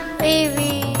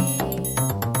baby.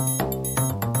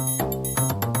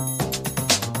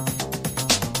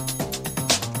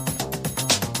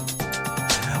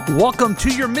 Welcome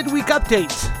to your midweek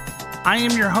update. I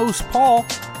am your host, Paul,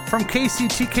 from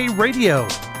KCTK Radio.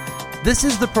 This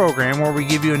is the program where we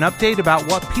give you an update about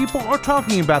what people are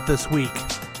talking about this week.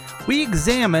 We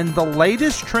examine the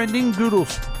latest trending Google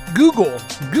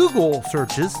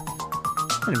searches.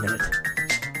 Wait a minute.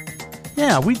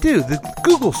 Yeah, we do. The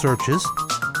Google searches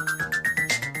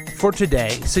for today,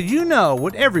 so you know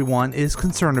what everyone is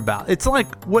concerned about. It's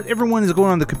like what everyone is going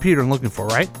on the computer and looking for,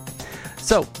 right?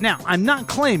 So, now, I'm not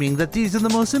claiming that these are the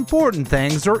most important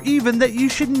things or even that you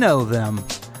should know them.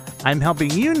 I'm helping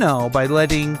you know by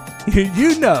letting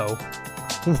you know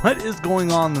what is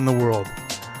going on in the world.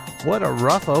 What a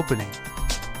rough opening.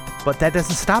 But that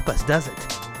doesn't stop us, does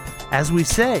it? As we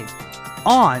say,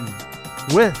 on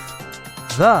with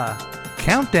the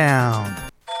countdown.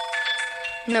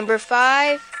 Number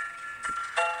 5.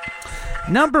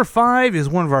 Number 5 is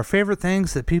one of our favorite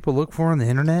things that people look for on the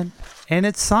internet, and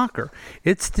it's soccer.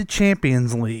 It's the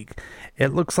Champions League.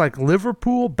 It looks like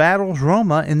Liverpool battles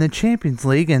Roma in the Champions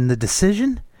League, and the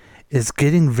decision is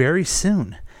getting very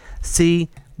soon. See,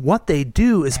 what they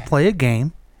do is play a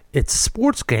game. It's a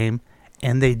sports game,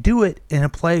 and they do it in a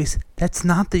place that's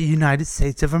not the United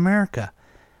States of America.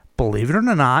 Believe it or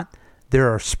not,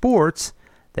 there are sports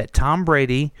that Tom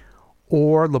Brady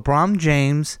or LeBron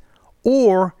James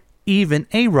or even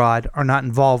A-Rod are not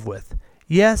involved with.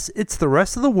 Yes, it's the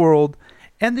rest of the world,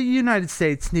 and the United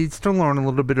States needs to learn a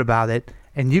little bit about it,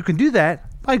 and you can do that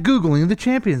by Googling the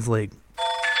Champions League.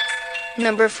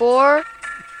 Number 4.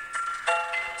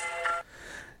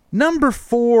 Number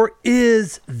 4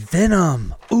 is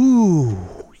Venom.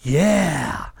 Ooh,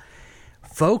 yeah.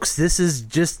 Folks, this is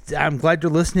just, I'm glad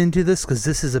you're listening to this because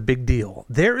this is a big deal.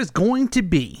 There is going to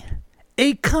be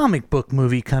a comic book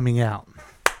movie coming out.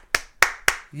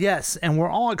 Yes, and we're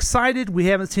all excited. We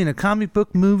haven't seen a comic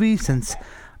book movie since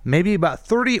maybe about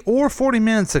 30 or 40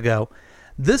 minutes ago.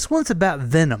 This one's about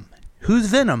Venom. Who's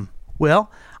Venom? Well,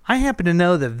 I happen to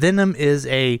know that Venom is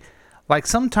like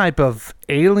some type of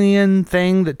alien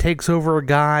thing that takes over a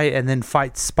guy and then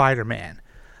fights Spider-Man.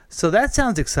 So that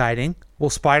sounds exciting. Will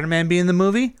Spider-Man be in the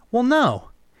movie? Well,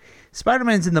 no.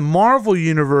 Spider-Man's in the Marvel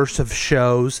universe of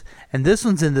shows, and this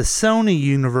one's in the Sony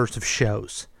universe of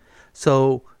shows.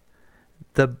 So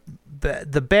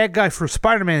the bad guy for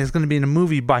Spider-Man is going to be in a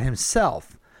movie by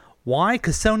himself. Why?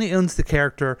 Because Sony owns the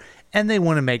character, and they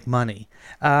want to make money.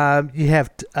 You have,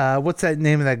 what's that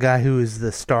name of that guy who is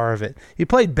the star of it? He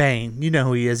played Bane. You know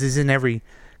who he is. He's in every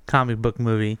comic book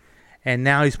movie. And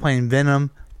now he's playing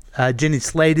Venom. Jenny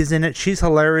Slate is in it. She's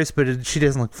hilarious, but she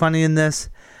doesn't look funny in this.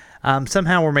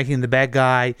 Somehow we're making the bad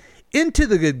guy into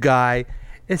the good guy.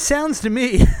 It sounds to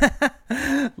me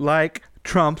like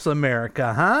Trump's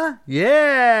America, huh?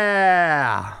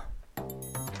 Yeah!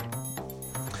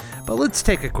 But let's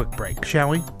take a quick break, shall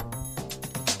we?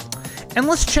 And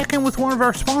let's check in with one of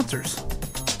our sponsors.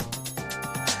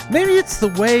 Maybe it's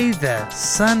the way the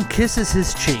sun kisses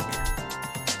his cheek.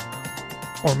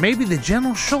 Or maybe the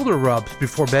gentle shoulder rubs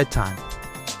before bedtime.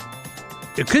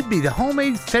 It could be the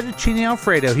homemade fettuccine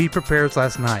alfredo he prepares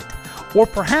last night. Or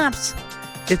perhaps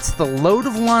it's the load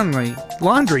of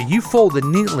laundry you folded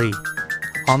neatly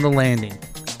on the landing.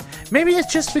 Maybe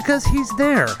it's just because he's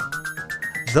there.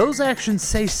 Those actions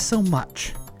say so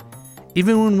much.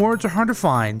 Even when words are hard to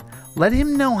find, let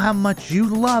him know how much you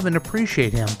love and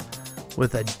appreciate him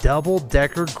with a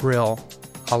double-decker grill,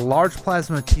 a large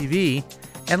plasma TV,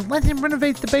 and let him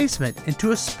renovate the basement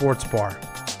into a sports bar.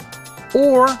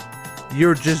 Or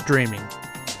you're just dreaming.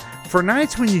 For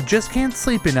nights when you just can't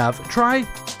sleep enough, try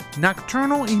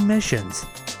Nocturnal Emissions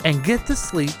and get to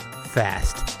sleep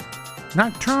fast.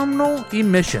 Nocturnal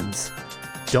Emissions.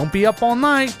 Don't be up all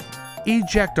night.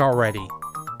 Eject already.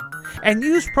 And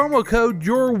use promo code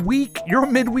your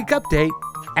midweek update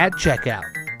at checkout.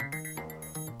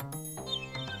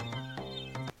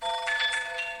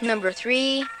 Number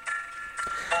 3.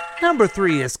 Number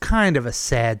 3 is kind of a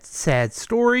sad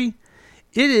story.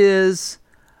 It is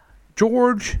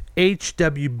George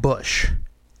H.W. Bush.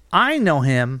 I know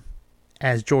him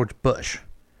as George Bush.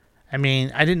 I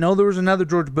mean, I didn't know there was another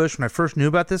George Bush when I first knew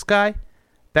about this guy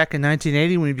back in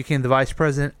 1980 when he became the vice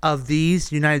president of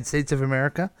these United States of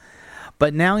America.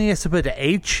 But now he has to put an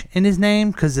H in his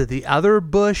name because of the other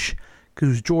Bush,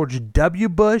 who's George W.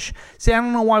 Bush. See, I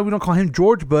don't know why we don't call him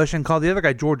George Bush and call the other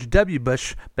guy George W.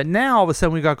 Bush, but now all of a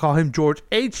sudden we got to call him George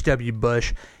H.W.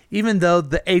 Bush, even though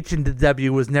the H and the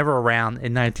W was never around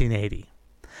in 1980.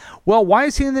 Well, why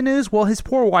is he in the news? Well, his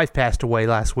poor wife passed away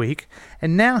last week,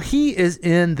 and now he is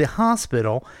in the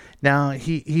hospital Now,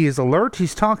 he is alert,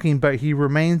 he's talking, but he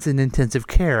remains in intensive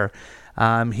care.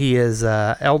 He is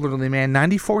an elderly man,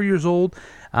 94 years old,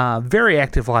 very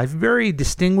active life, very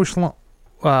distinguished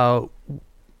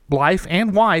life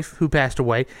and wife who passed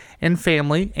away, and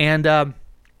family. And it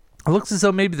looks as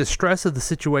though maybe the stress of the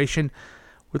situation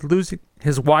with losing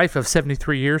his wife of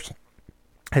 73 years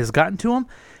has gotten to him,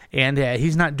 and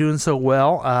he's not doing so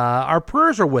well. Our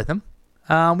prayers are with him.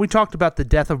 We talked about the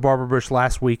death of Barbara Bush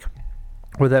last week,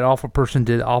 where that awful person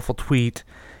did an awful tweet,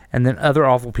 and then other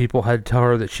awful people had to tell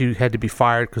her that she had to be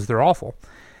fired because they're awful.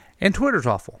 And Twitter's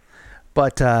awful.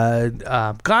 But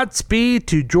Godspeed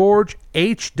to George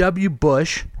H.W.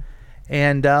 Bush,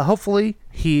 and hopefully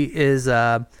he is,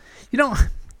 I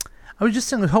was just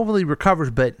saying hopefully he recovers,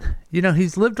 but,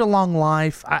 he's lived a long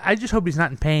life. I just hope he's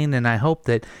not in pain, and I hope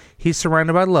that he's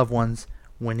surrounded by loved ones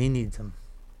when he needs them.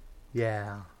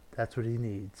 Yeah, that's what he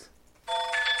needs.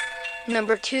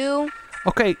 Number 2.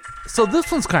 Okay, so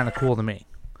this one's kind of cool to me.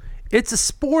 It's a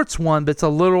sports one, but it's a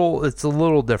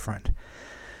little different.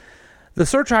 The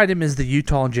search item is the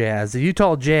Utah Jazz. The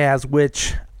Utah Jazz,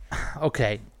 which,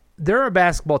 okay, they're a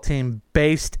basketball team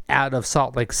based out of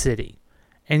Salt Lake City.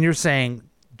 And you're saying,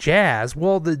 Jazz?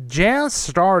 Well, the Jazz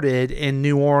started in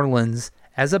New Orleans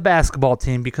as a basketball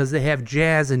team because they have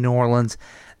Jazz in New Orleans.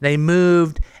 They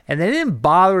moved, and they didn't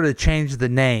bother to change the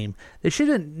name. They should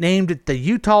have named it the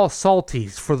Utah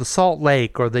Salties for the Salt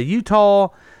Lake, or the Utah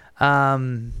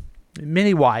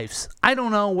Mini Wives. I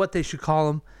don't know what they should call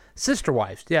them. Sister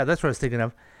Wives. Yeah, that's what I was thinking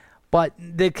of. But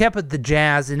they kept it the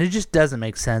Jazz, and it just doesn't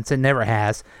make sense. It never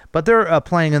has. But they're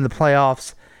playing in the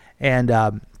playoffs,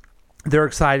 and they're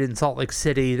excited in Salt Lake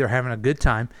City. They're having a good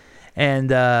time.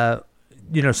 And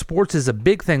sports is a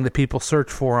big thing that people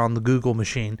search for on the Google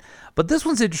machine. But this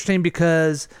one's interesting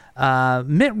because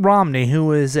Mitt Romney,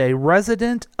 who is a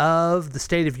resident of the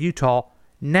state of Utah,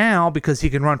 now, because he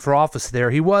can run for office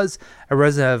there, he was a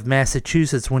resident of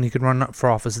Massachusetts when he could run for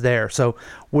office there. So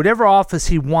whatever office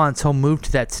he wants, he'll move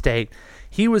to that state.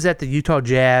 He was at the Utah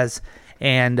Jazz,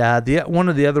 and one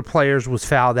of the other players was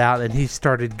fouled out, and he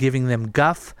started giving them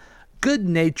guff,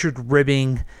 good-natured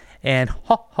ribbing, and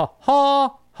ha, ha,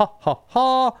 ha, ha, ha,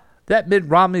 ha. That Mitt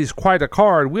Romney is quite a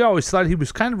card. We always thought he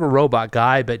was kind of a robot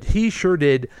guy, but he sure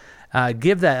did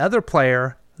give that other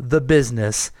player the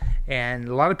business, and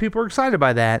a lot of people are excited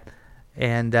by that.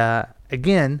 And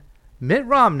again, Mitt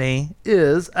Romney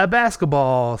is a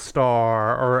basketball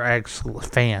star, or actually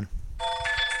fan.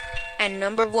 And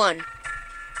number 1.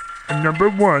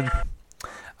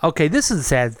 Okay, this is a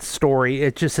sad story.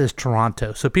 It just says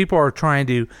Toronto. So people are trying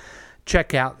to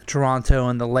check out Toronto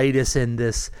and the latest in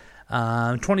this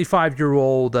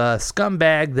 25-year-old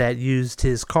scumbag that used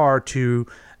his car to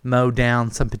mow down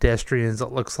some pedestrians.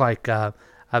 It looks like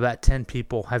about 10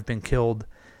 people have been killed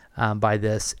by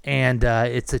this. And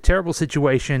it's a terrible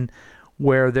situation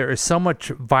where there is so much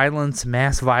violence,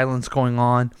 mass violence going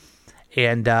on.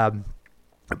 And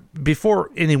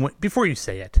before you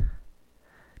say it,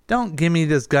 don't give me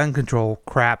this gun control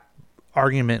crap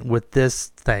argument with this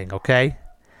thing, okay?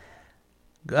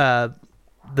 The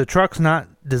truck's not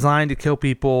designed to kill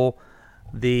people.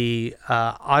 The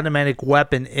automatic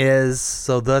weapon is,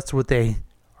 so that's what they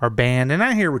are banned. And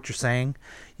I hear what you're saying.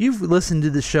 You've listened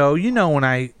to the show. You know when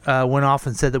I went off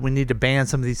and said that we need to ban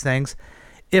some of these things.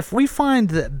 If we find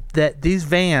that these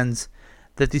vans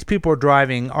that these people are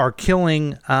driving are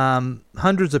killing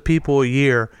hundreds of people a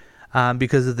year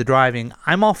because of the driving,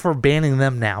 I'm all for banning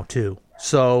them now too.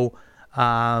 So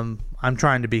I'm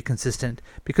trying to be consistent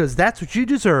because that's what you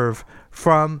deserve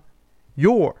from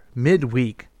your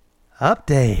midweek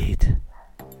update.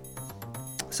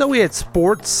 So we had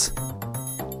sports.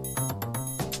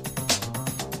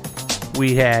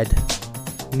 We had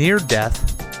near death.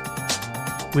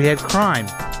 We had crime.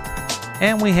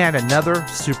 And we had another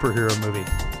superhero movie.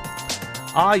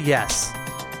 Ah, yes.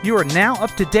 You are now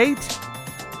up to date.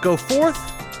 Go forth,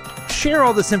 share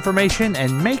all this information,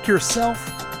 and make yourself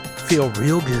feel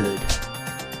real good.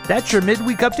 That's your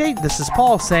midweek update. This is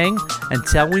Paul saying,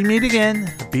 until we meet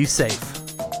again, be safe.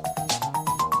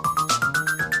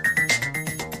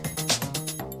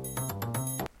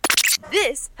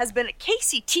 This has been a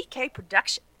KCTK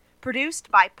production, produced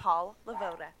by Paul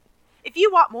Lavoda. If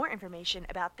you want more information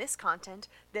about this content,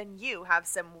 then you have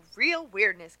some real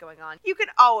weirdness going on. You can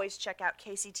always check out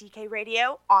KCTK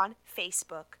Radio on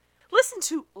Facebook. Listen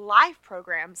to live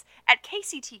programs at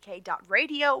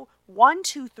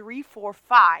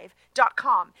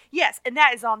kctk.radio12345.com. Yes, and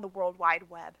that is on the World Wide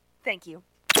Web. Thank you.